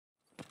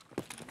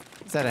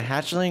Is that a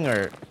hatchling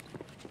or?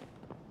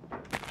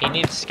 He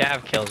needs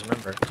scav kills,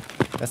 remember?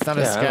 That's not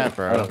a scav,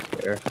 bro. I don't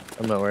care.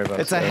 I'm not worried about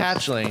it. It's a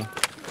hatchling.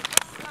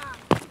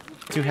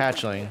 2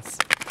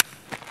 hatchlings.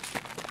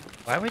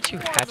 Why would you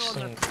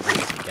hatchling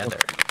together?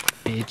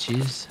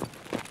 Bitches.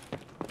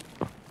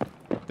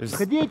 There's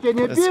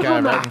this guy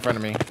right in front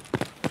of me.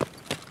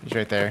 He's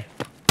right there.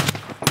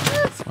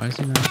 Why is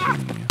he not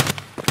shooting you?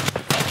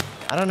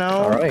 I don't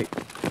know. Alright.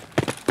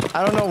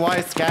 I don't know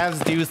why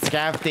scavs do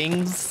scav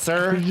things,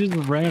 sir. He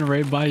just ran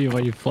right by you while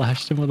you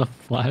flashed him with a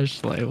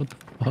flashlight. What the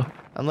fuck?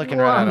 I'm looking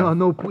right at him. I don't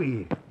know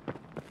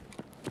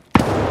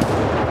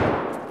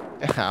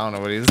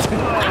what he's doing.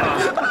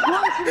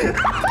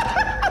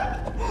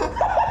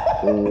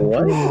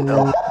 What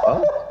the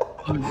fuck?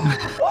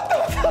 What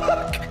the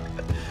fuck?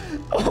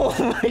 Oh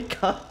my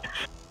god.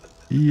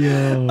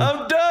 Yo.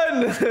 I'm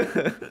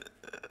done.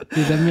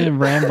 Dude, that man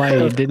ran by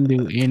you, didn't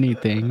do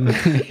anything.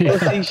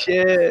 Pussy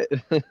shit.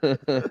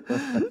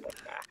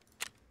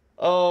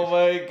 Oh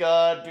my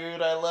god,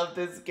 dude. I love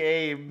this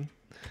game.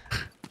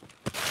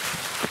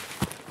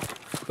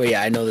 But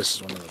yeah, I know this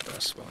is one of the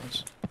best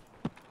spawns.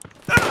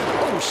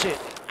 Oh shit.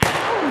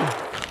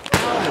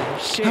 Oh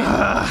shit.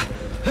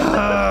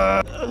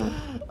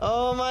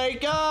 Oh my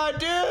god,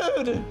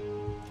 dude.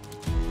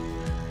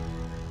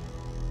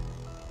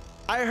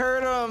 I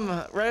heard him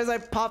right as I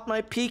popped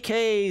my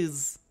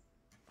PKs.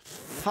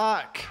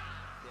 Fuck.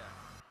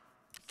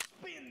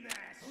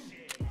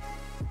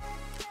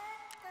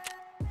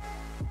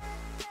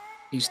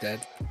 He's dead.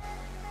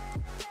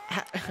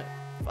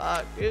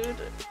 Fuck, dude.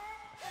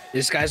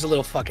 This guy's a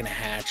little fucking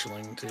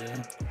hatchling, too.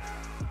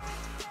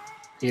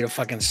 He had a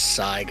fucking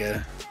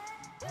Saiga.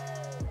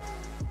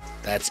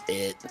 That's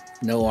it.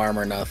 No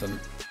armor, nothing.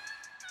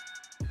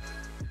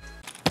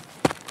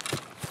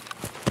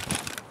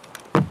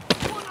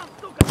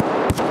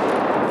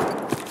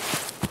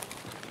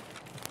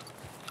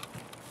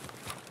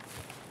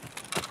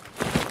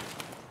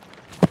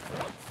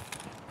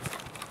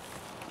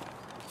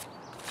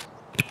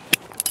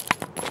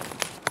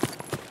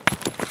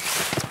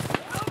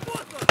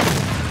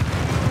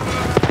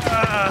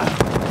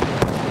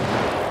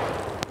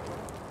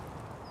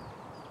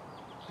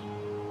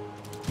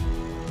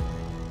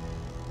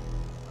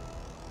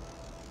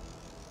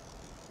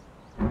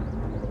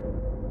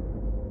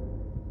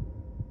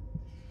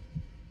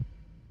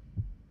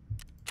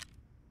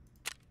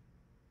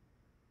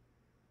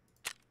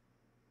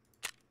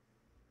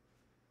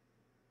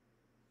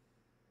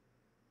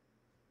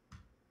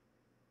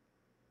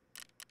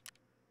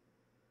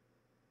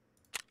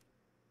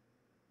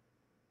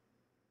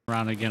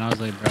 Around again, I was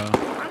like, bro.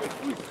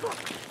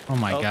 Oh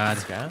my god.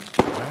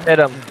 Fit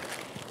him.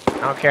 I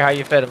don't care how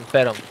you fit him,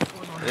 fit him.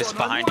 It's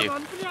behind you.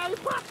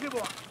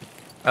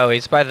 Oh,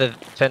 he's by the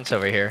fence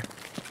over here.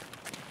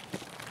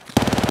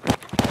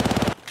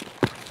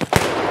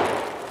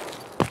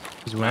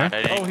 He's where?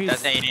 Oh, he's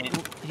That's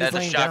a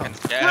laying shotgun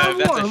down. scav.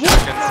 That's a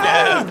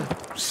shotgun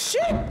scav.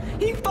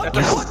 Shit! He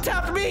fucking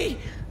one-tapped me!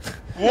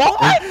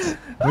 What?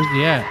 Where's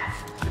he at?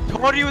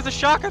 Told you it was a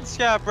shotgun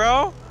scav,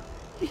 bro.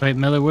 Wait,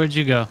 Miller, where'd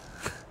you go?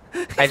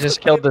 I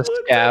just killed the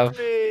scav.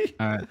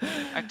 Alright.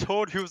 I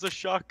told you it was a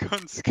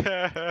shotgun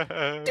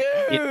scav.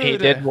 Dude! He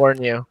did warn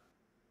you.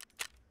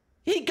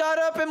 He got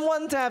up and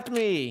one-tapped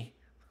me!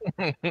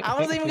 I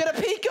wasn't even gonna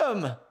peek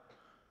him!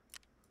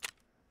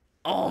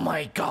 Oh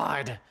my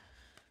god.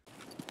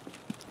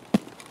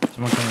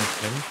 Someone coming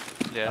upstairs?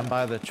 Yeah. I'm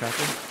by the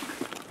tracker.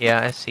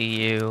 Yeah, I see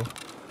you.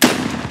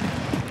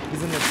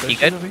 He's in the You bushes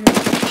good? over here.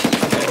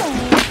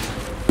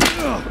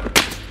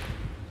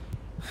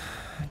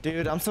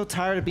 Dude, I'm so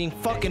tired of being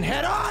fucking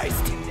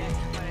head-iced!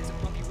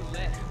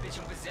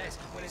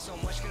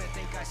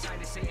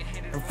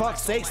 For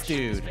fuck's sakes,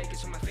 dude.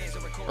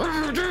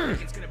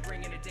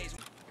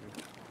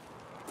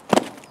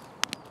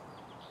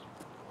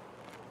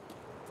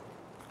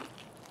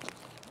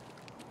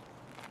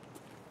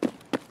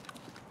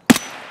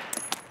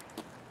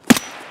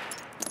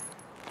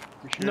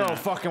 No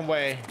fucking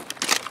way.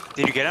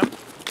 Did you get him?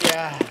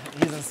 Yeah,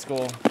 he's in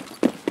school.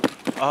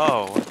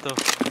 Oh, what the?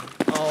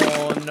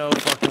 Oh, no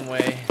fucking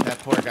way. That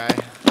poor guy.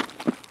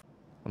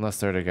 Unless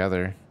they're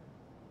together.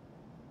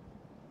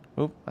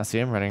 Oop, I see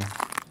him running.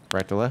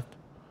 Right to left.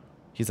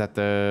 He's at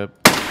the...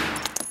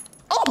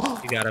 Oh!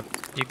 You got him.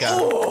 You got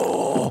him.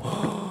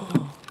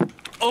 Oh!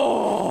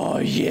 Oh,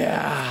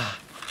 yeah.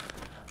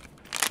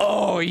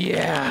 Oh,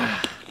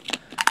 yeah.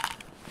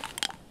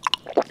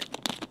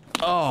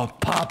 Oh,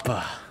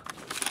 Papa.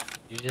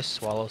 You just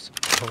swallow some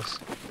pills.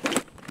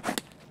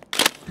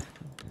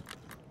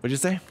 What'd you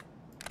say?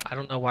 I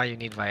don't know why you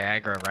need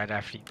Viagra right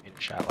after you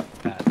get shot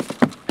like that.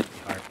 That'd be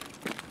hard.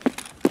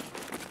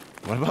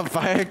 What about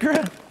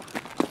Viagra?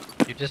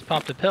 You just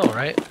popped a pill,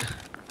 right?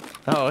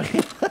 Oh,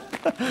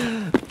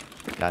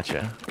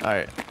 gotcha. All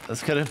right,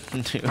 let's go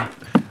to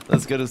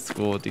let's go to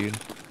school, dude.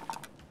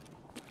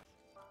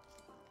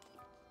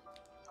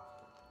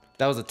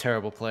 That was a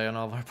terrible play on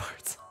all of our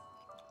parts.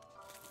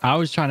 I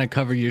was trying to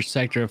cover your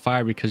sector of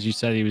fire because you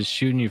said he was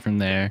shooting you from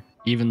there,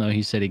 even though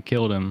he said he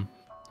killed him.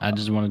 I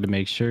just wanted to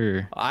make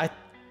sure.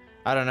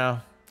 I don't know.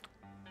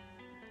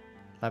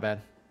 My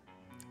bad.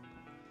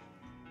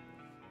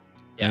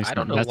 Yeah, I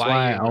don't know That's why. why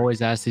I you were-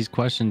 always ask these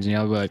questions, and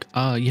y'all be like,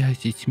 "Oh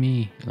yes, it's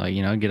me." Like,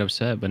 you know, get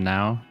upset. But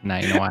now you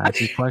know why I ask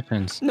these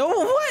questions, No,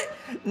 what?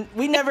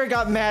 We never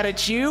got mad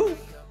at you.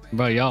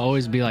 bro. Y'all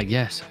always be like,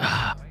 "Yes,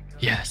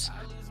 yes,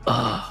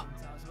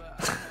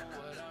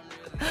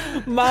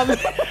 Mom.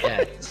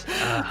 Yes.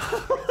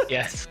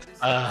 Yes.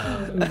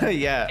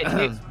 Yeah.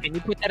 Can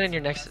you put that in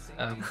your next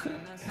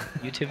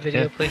YouTube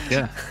video, please?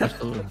 yeah,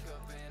 absolutely."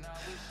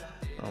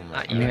 Oh my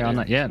Not I'm you. here all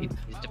night. Yeah, You need to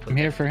put I'm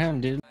that- here for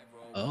him, dude.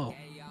 Oh.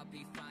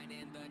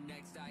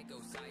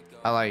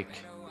 I like.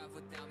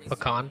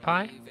 Pecan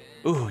pie?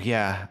 Ooh,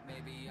 yeah.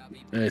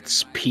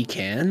 It's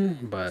pecan,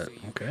 but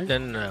okay.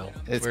 No.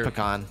 It's we're,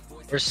 pecan.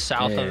 We're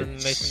south of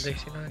It's- Mason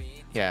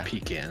Dixie. Yeah.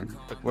 Pecan.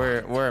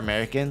 We're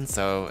American,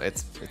 so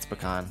it's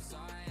pecan.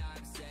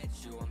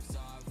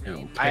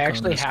 Ew, I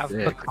actually pecan have is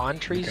thick. pecan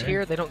trees Okay.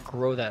 here. They don't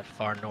grow that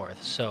far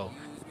north. So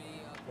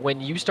when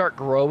you start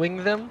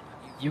growing them,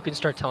 you can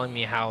start telling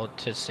me how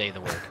to say the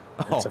word.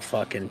 It's a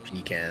fucking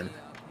pecan.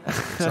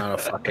 It's not a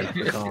fucking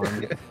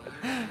pecan.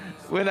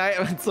 When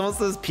someone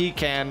says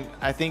pecan,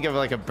 I think of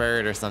like a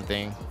bird or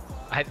something.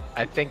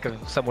 I think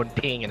of someone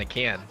peeing in a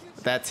can.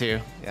 That too.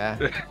 Yeah.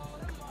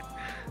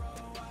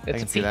 It's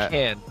can a see that.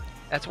 pecan.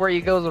 That's where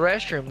you go to the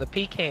restroom, the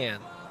pecan.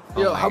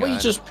 Yo, Oh my how about you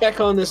God. just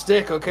peck on this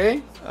dick,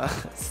 okay? Uh,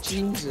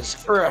 Jesus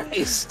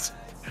Christ.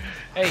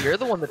 Hey, you're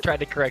the one that tried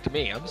to correct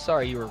me. I'm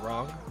sorry you were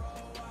wrong.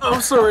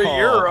 I'm sorry, Oh.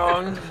 you're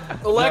wrong.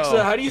 Alexa,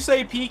 No. how do you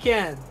say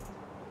pecan?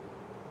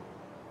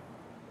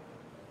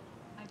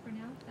 I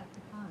pronounced that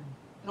pecan.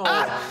 Oh,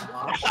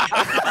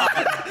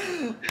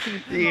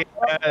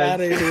 out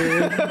of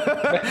here.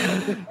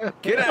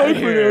 Get out of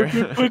here.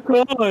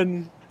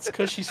 Pecan. It's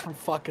because she's from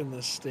fucking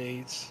the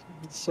States.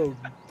 It's so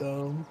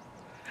dumb.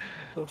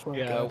 The fuck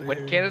Yeah, outta when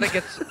here. Canada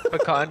gets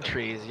pecan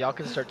trees, y'all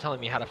can start telling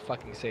me how to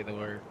fucking say the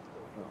word.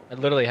 I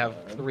literally have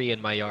 3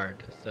 in my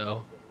yard,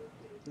 so.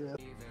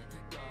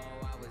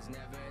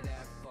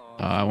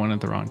 I went at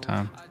the wrong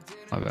time.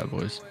 My bad,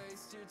 boys.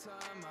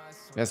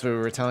 That's what we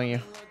were telling you.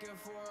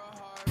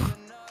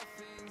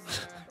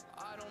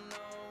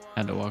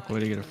 Had to walk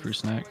away to get a fruit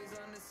snack.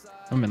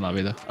 I'm in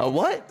lobby though. A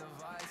what?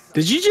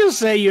 Did you just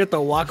say you have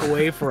to walk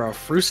away for a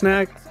fruit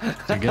snack?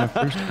 To get a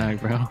fruit snack,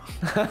 bro.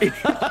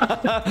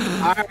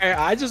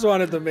 I just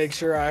wanted to make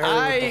sure I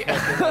heard what the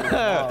fuck came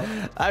out of your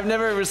mouth. I've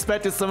never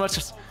respected so much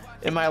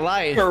in my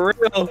life. For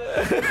real.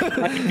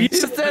 You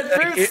said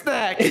fruit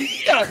snack.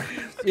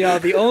 Yeah,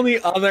 the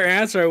only other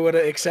answer I would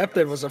have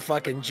accepted was a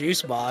fucking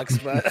juice box,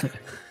 but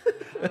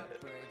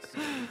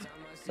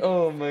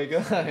Oh my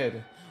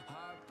God.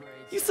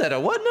 You said a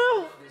what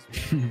now?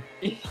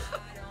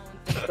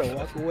 to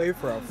walk away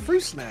for a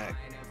fruit snack.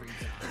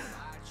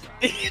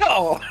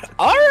 Yo,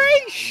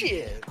 alright,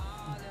 shit.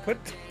 Put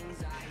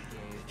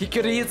He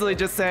could have easily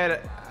just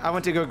said, I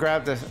went to go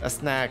grab a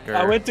snack. Or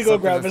I went to go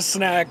something grab a that's-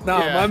 snack.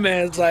 Nah, Yeah. my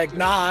man's like,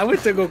 nah, I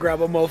went to go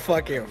grab a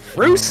motherfucking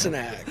fruit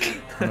snack.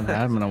 I haven't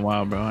had them in a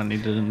while, bro. I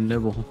needed a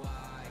nibble.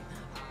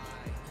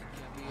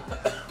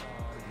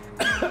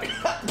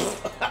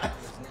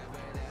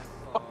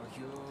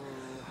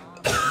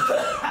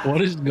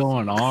 What is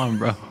going on,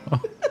 bro?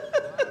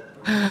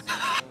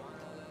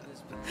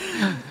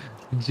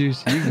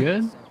 Juice, you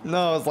good?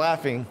 No, I was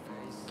laughing.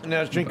 And I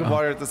was drinking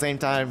water at the same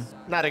time.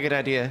 Not a good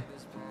idea.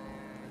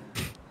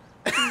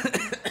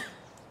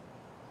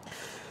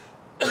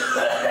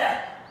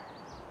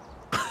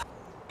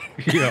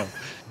 Yo,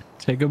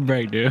 take a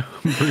break, dude.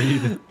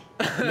 Breathe.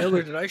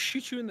 Miller, did I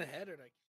shoot you in the head or did I